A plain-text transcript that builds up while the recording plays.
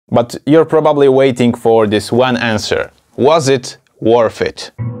But you're probably waiting for this one answer. Was it worth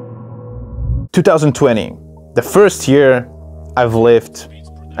it? 2020, the first year I've lived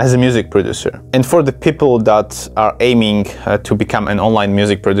as a music producer. And for the people that are aiming to become an online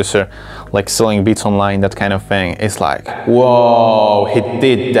music producer, like selling beats online, that kind of thing, it's like, whoa, he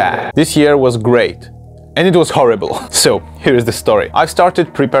did that. This year was great. And it was horrible. So here is the story. I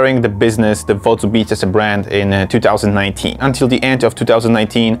started preparing the business, the Wodzu beats as a brand in 2019. Until the end of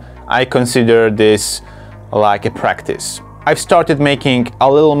 2019, I consider this like a practice. I've started making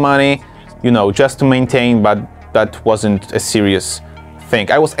a little money, you know, just to maintain, but that wasn't a serious thing.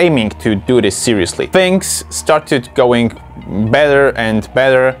 I was aiming to do this seriously. Things started going better and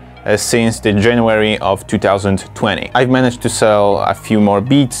better since the January of 2020. I've managed to sell a few more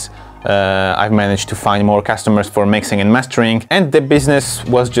beats. I've managed to find more customers for mixing and mastering, and the business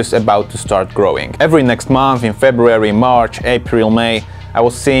was just about to start growing. Every next month, in February, March, April, May, I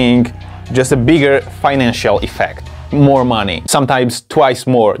was seeing just a bigger financial effect. More money, sometimes twice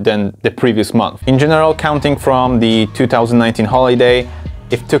more than the previous month. In general, counting from the 2019 holiday,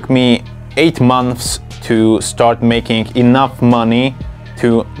 it took me 8 months to start making enough money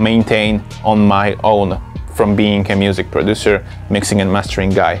to maintain on my own, from being a music producer, mixing and mastering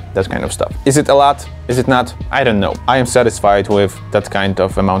guy, that kind of stuff. Is it a lot? Is it not? I don't know. I am satisfied with that kind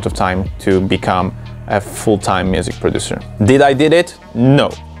of amount of time to become a full-time music producer. Did I did it? No.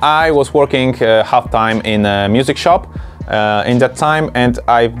 I was working half-time in a music shop in that time, and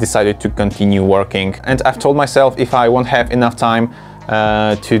I've decided to continue working. And I've told myself, if I won't have enough time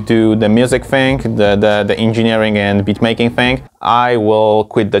to do the music thing, the engineering and beat making thing, I will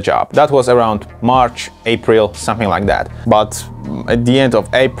quit the job. That was around March, April, something like that. But at the end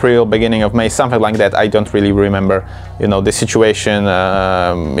of April, beginning of May, something like that, I don't really remember. You know, the situation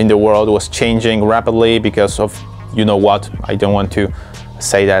in the world was changing rapidly because of, you know what, I don't want to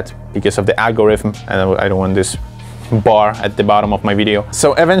say that, because of the algorithm, and I don't want this bar at the bottom of my video.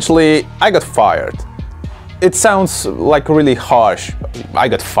 So eventually I got fired. It sounds like really harsh, I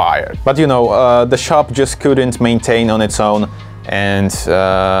got fired. But you know, the shop just couldn't maintain on its own, and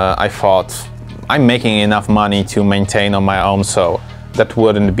I thought, I'm making enough money to maintain on my own, so that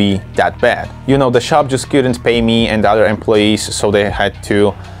wouldn't be that bad. You know, the shop just couldn't pay me and other employees, so they had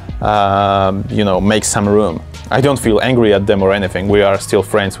to, you know, make some room. I don't feel angry at them or anything, we are still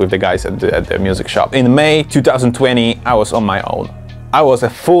friends with the guys at the music shop. In May 2020, I was on my own. I was a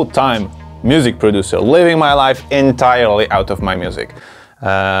full-time music producer, living my life entirely out of my music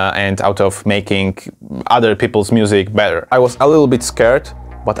and out of making other people's music better. I was a little bit scared,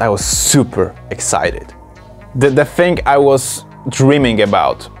 but I was super excited. The thing I was dreaming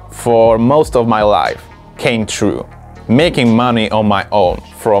about for most of my life came true. Making money on my own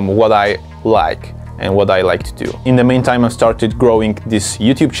from what I like and what I like to do. In the meantime, I started growing this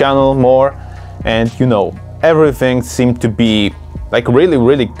YouTube channel more, and you know, everything seemed to be like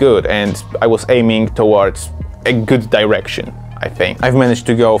really good, and I was aiming towards a good direction, I think. I've managed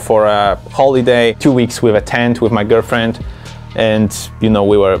to go for a holiday, 2 weeks with a tent with my girlfriend, and you know,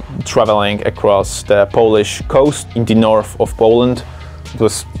 we were traveling across the Polish coast in the north of Poland. It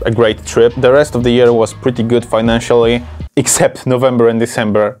was a great trip. The rest of the year was pretty good financially, except November and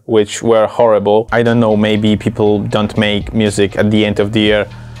December, which were horrible. I don't know, maybe people don't make music at the end of the year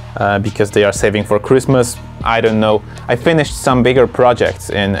because they are saving for Christmas. I don't know. I finished some bigger projects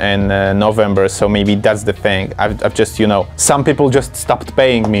in November, so maybe that's the thing. I've just, you know, some people just stopped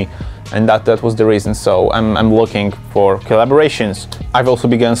paying me, and that was the reason. So I'm looking for collaborations. I've also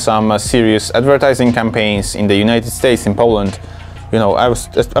begun some serious advertising campaigns in the United States, in Poland. You know,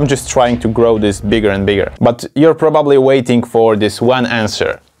 I'm just trying to grow this bigger and bigger. But you're probably waiting for this one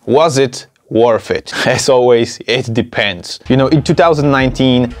answer. Was it worth it? As always, it depends. You know, in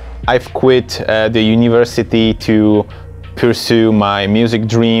 2019, I've quit the university to pursue my music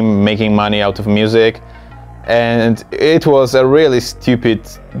dream, making money out of music. And it was a really stupid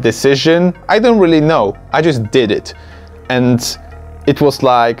decision. I don't really know. I just did it. And it was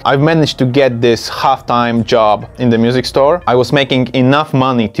like, I've managed to get this half-time job in the music store. I was making enough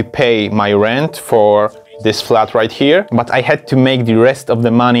money to pay my rent for this flat right here, but I had to make the rest of the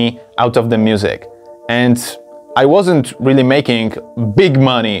money out of the music. And I wasn't really making big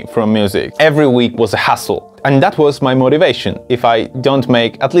money from music. Every week was a hustle. And that was my motivation. If I don't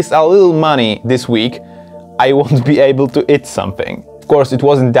make at least a little money this week, I won't be able to eat something. Of course, it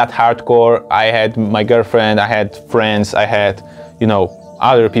wasn't that hardcore. I had my girlfriend, I had friends, I had, you know,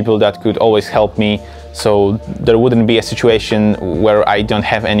 other people that could always help me, so there wouldn't be a situation where I don't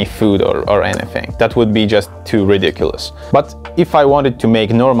have any food or anything. That would be just too ridiculous. But if I wanted to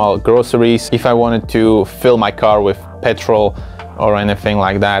make normal groceries, if I wanted to fill my car with petrol, or anything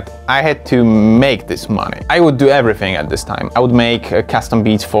like that. I had to make this money. I would do everything at this time. I would make custom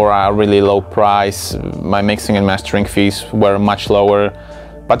beats for a really low price. My mixing and mastering fees were much lower.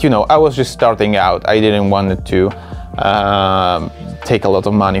 But you know, I was just starting out. I didn't want to take a lot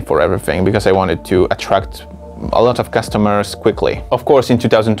of money for everything because I wanted to attract a lot of customers quickly. Of course, in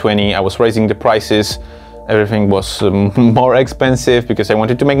 2020, I was raising the prices. Everything was more expensive because I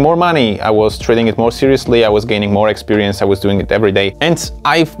wanted to make more money. I was treating it more seriously. I was gaining more experience. I was doing it every day. And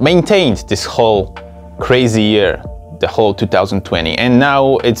I've maintained this whole crazy year, the whole 2020. And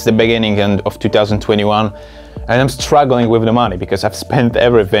now it's the beginning of 2021. And I'm struggling with the money because I've spent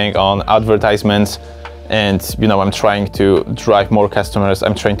everything on advertisements. And you know, I'm trying to drive more customers,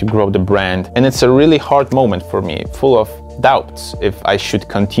 I'm trying to grow the brand. And it's a really hard moment for me, full of doubts if I should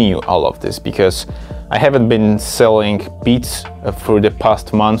continue all of this, because I haven't been selling beats for the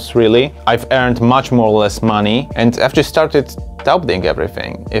past months really. I've earned much more or less money, and I've just started doubting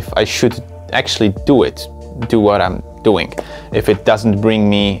everything, if I should actually do what I'm doing, if it doesn't bring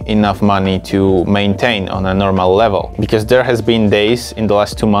me enough money to maintain on a normal level. Because there has been days in the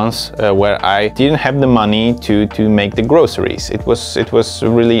last 2 months where I didn't have the money to make the groceries. It was a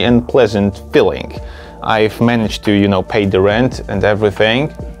really unpleasant feeling. I've managed to, you know, pay the rent and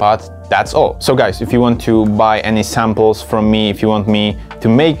everything, but that's all. So guys, if you want to buy any samples from me, if you want me to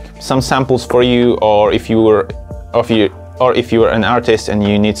make some samples for you, or if you were an artist and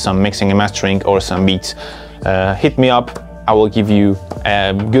you need some mixing and mastering or some beats, hit me up. I will give you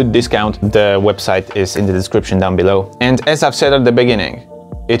a good discount. The website is in the description down below. And as I've said at the beginning,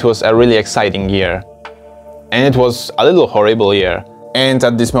 it was a really exciting year. And it was a little horrible year. And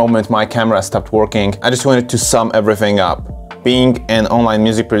at this moment my camera stopped working. I just wanted to sum everything up. Being an online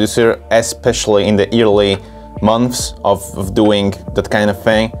music producer, especially in the early months of doing that kind of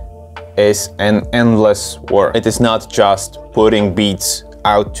thing, is an endless work. It is not just putting beats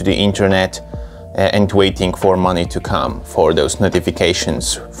out to the internet and waiting for money to come, for those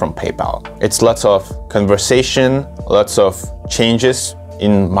notifications from PayPal. It's lots of conversation, lots of changes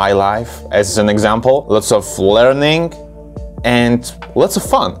in my life, as an example, lots of learning and lots of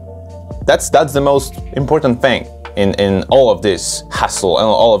fun. That's the most important thing in all of this hustle and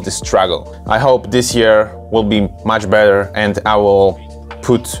all of this struggle. I hope this year will be much better, and I will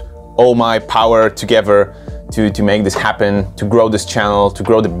put all my power together to make this happen, to grow this channel, to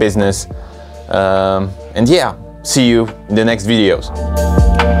grow the business. And yeah, see you in the next videos.